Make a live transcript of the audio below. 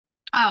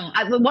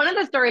One of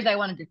the stories I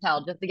wanted to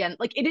tell, just again,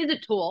 like it is a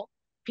tool.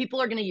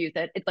 People are going to use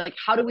it. It's like,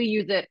 how do we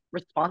use it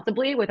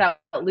responsibly without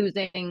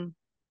losing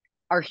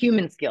our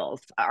human skills,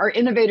 our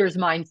innovators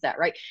mindset,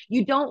 right?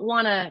 You don't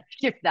want to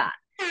shift that.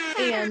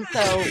 And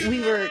so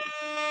we were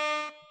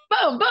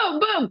boom, boom,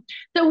 boom.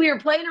 So we were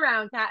playing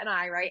around, Kat and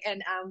I, right?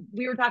 And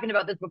we were talking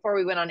about this before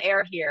we went on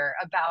air here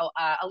about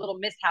a little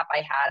mishap I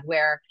had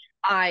where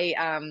I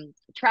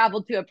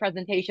traveled to a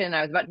presentation.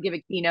 I was about to give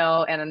a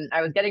keynote and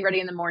I was getting ready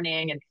in the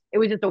morning and it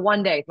was just a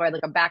one day. So I had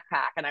like a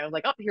backpack and I was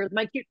like, oh, here's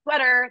my cute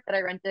sweater that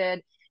I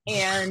rented.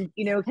 And,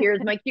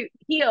 here's my cute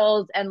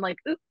heels and like,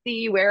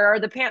 oopsie, where are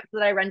the pants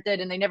that I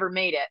rented? And they never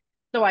made it.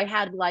 So I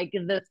had like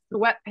the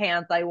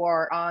sweatpants I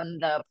wore on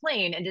the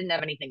plane and didn't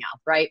have anything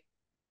else, right?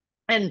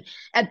 And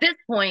at this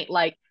point,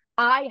 like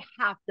I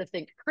have to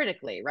think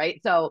critically,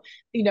 right? So,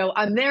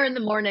 I'm there in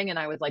the morning and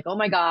I was like, oh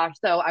my gosh.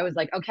 So I was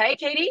like, okay,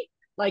 Katie,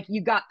 like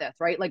you got this,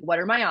 right? Like, what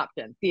are my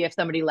options? See if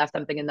somebody left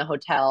something in the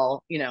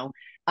hotel,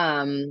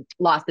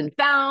 lost and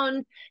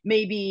found.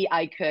 Maybe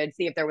I could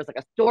see if there was like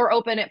a store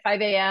open at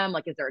 5 a.m.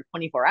 Like, is there a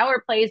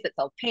 24-hour place that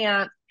sells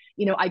pants?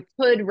 I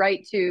could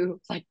write to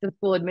like the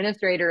school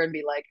administrator and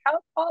be like, how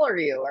tall are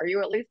you? Are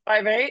you at least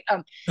 5'8"?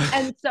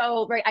 And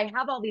so, right, I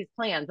have all these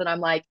plans and I'm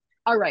like,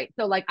 all right.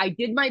 So like I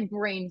did my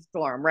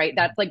brainstorm, right?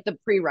 That's like the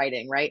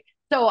pre-writing, right?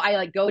 So I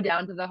like go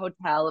down to the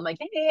hotel. I'm like,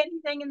 hey,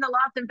 anything in the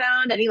lost and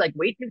found? Any like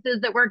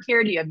waitresses that work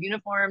here? Do you have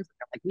uniforms?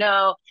 They're like,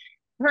 no.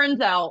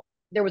 Turns out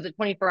there was a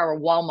 24-hour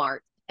Walmart.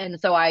 And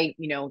so I,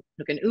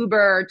 took an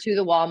Uber to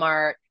the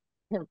Walmart,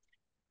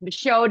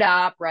 showed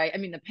up, right? I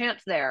mean, the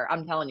pants there,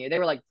 I'm telling you, they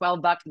were like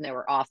 $12 and they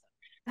were awesome.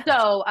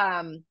 So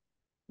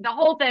the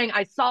whole thing,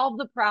 I solved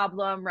the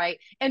problem, right?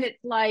 And it's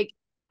like,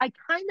 I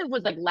kind of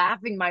was like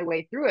laughing my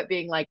way through it,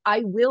 being like,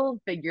 I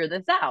will figure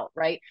this out,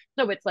 right?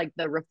 So it's like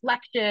the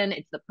reflection,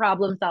 it's the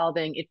problem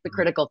solving, it's the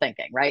critical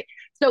thinking, right?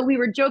 So we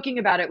were joking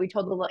about it. We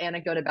told a little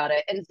anecdote about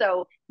it. And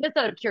so just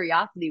out of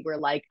curiosity, we're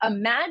like,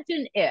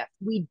 imagine if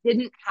we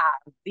didn't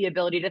have the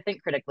ability to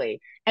think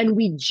critically and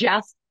we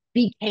just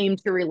became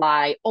to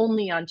rely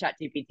only on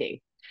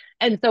ChatGPT.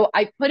 And so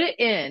I put it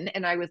in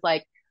and I was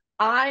like,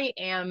 I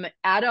am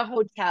at a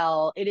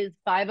hotel. It is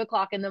 5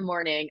 o'clock in the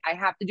morning. I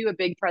have to do a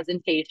big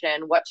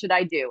presentation. What should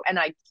I do? And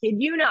I kid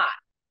you not,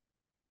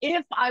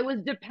 if I was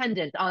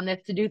dependent on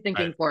this to do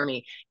thinking Right. for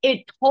me,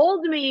 it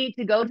told me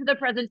to go to the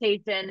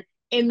presentation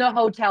in the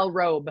hotel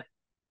robe,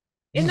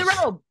 in the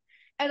robe.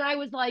 And I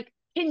was like,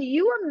 can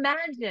you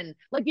imagine?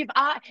 Like,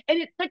 and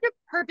it's such a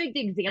perfect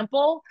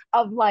example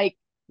of like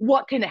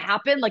what can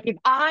happen. Like, if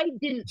I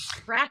didn't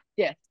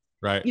practice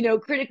Right.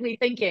 critically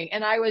thinking.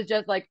 And I was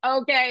just like,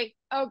 okay,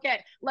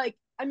 okay. Like,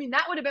 I mean,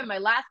 that would have been my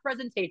last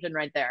presentation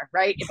right there,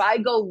 right? If I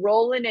go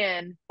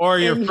rolling Or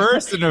your in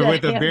first and the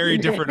with a very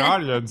Hampton different Inn.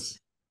 audience.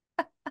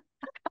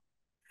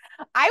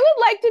 I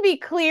would like to be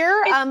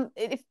clear,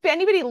 if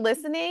anybody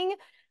listening,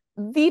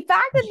 the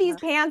fact that these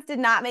pants did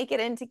not make it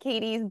into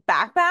Katie's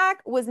backpack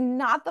was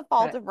not the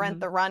fault of Rent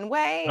the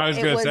Runway. I was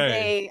gonna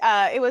say,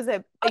 It was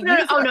a Oh no,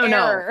 no, oh user no,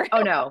 no. error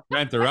Oh no.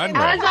 Rent the in the Runway.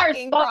 As our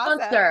packing process.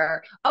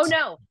 sponsor. Oh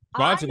no.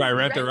 Sponsored I by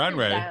Rent the rented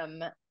Runway.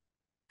 them.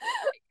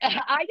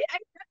 I rented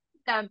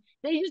them.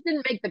 They just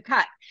didn't make the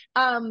cut.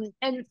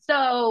 And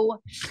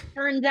so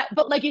turns out,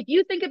 but like if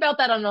you think about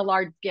that on a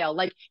large scale,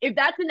 like if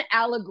that's an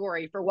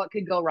allegory for what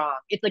could go wrong,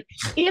 it's like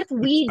if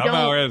we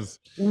Somehow don't is.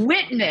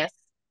 witness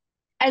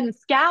and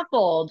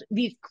scaffold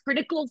these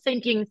critical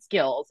thinking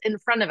skills in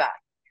front of us,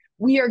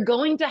 we are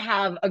going to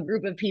have a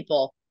group of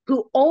people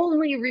who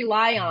only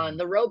rely on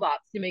the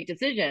robots to make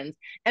decisions.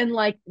 And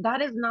like, that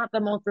is not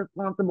the most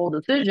responsible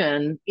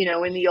decision,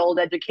 in the old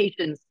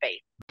education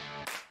space.